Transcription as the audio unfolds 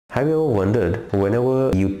Have you ever wondered,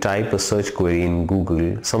 whenever you type a search query in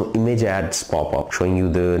Google, some image ads pop up showing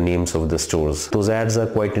you the names of the stores. Those ads are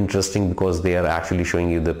quite interesting because they are actually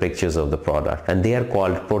showing you the pictures of the product, and they are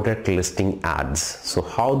called product listing ads. So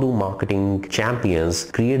how do marketing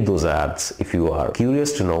champions create those ads? If you are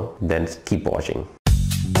curious to know, then keep watching.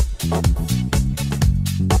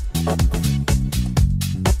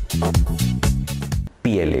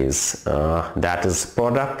 PLAs, that is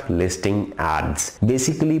product listing ads.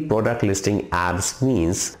 Basically, product listing ads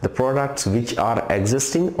means the products which are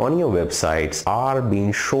existing on your websites are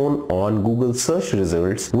being shown on Google search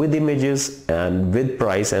results with images and with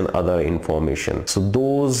price and other information. So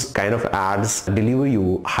those kind of ads deliver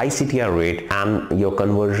you high CTR rate, and your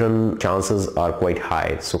conversion chances are quite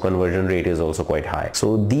high. So conversion rate is also quite high.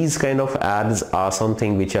 So these kind of ads are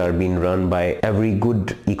something which are being run by every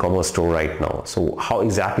good e-commerce store right now. So how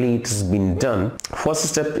exactly it has been done? First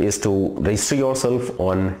step is to register yourself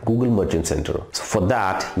on Google Merchant Center. So for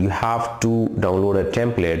that, you have to download a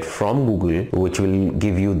template from Google which will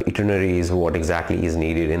give you the itineraries, what exactly is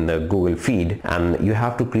needed in the Google feed, and you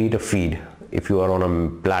have to create a feed. If you are on a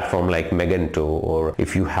platform like Magento, or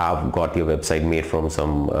if you have got your website made from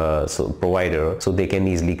some provider, so they can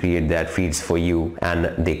easily create that feeds for you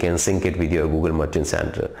and they can sync it with your Google Merchant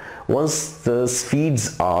Center. Once the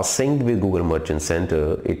feeds are synced with Google Merchant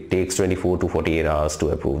Center, it takes 24 to 48 hours to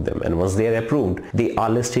approve them, and once they are approved, they are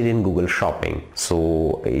listed in Google Shopping.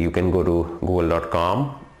 So you can go to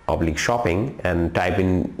google.com/shopping and type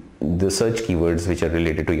in the search keywords which are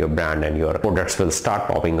related to your brand, and your products will start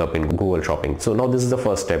popping up in Google Shopping. So now this is the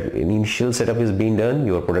first step. Initial setup is being done.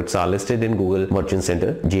 Your products are listed in Google Merchant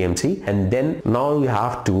Center, GMC, and then now you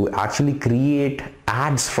have to actually create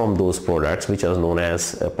ads from those products, which are known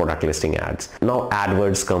as product listing ads. Now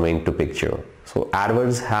AdWords come into picture. So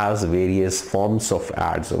AdWords has various forms of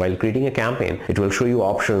ads. So while creating a campaign, it will show you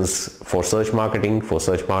options for search marketing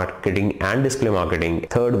and display marketing.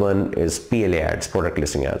 Third one is PLA ads, product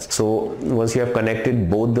listing ads. So once you have connected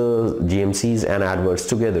both the GMCs and AdWords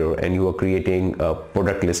together and you are creating a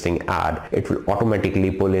product listing ad, it will automatically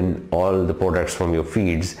pull in all the products from your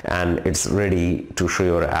feeds and it's ready to show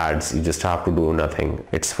your ads. You just have to do nothing.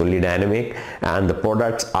 It's fully dynamic, and the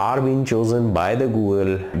products are being chosen by the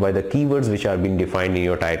Google by the keywords which are been defined in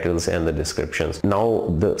your titles and the descriptions.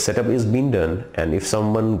 Now the setup is being done, and if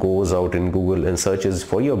someone goes out in Google and searches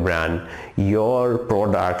for your brand, your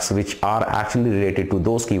products which are actually related to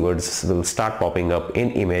those keywords will start popping up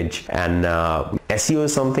in image. And SEO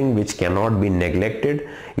is something which cannot be neglected.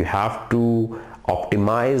 You have to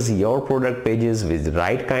optimize your product pages with the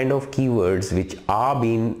right kind of keywords which are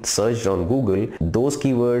being searched on Google. Those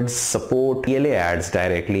keywords support PLA ads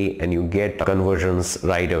directly and you get conversions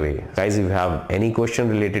right away. Guys, if you have any question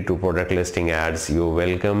related to product listing ads, you're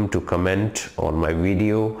welcome to comment on my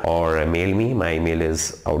video or mail me. My email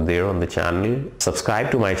is out there on the channel. Subscribe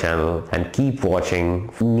to my channel and keep watching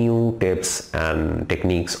new tips and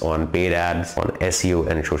techniques on paid ads, on SEO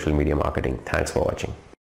and social media marketing. Thanks for watching.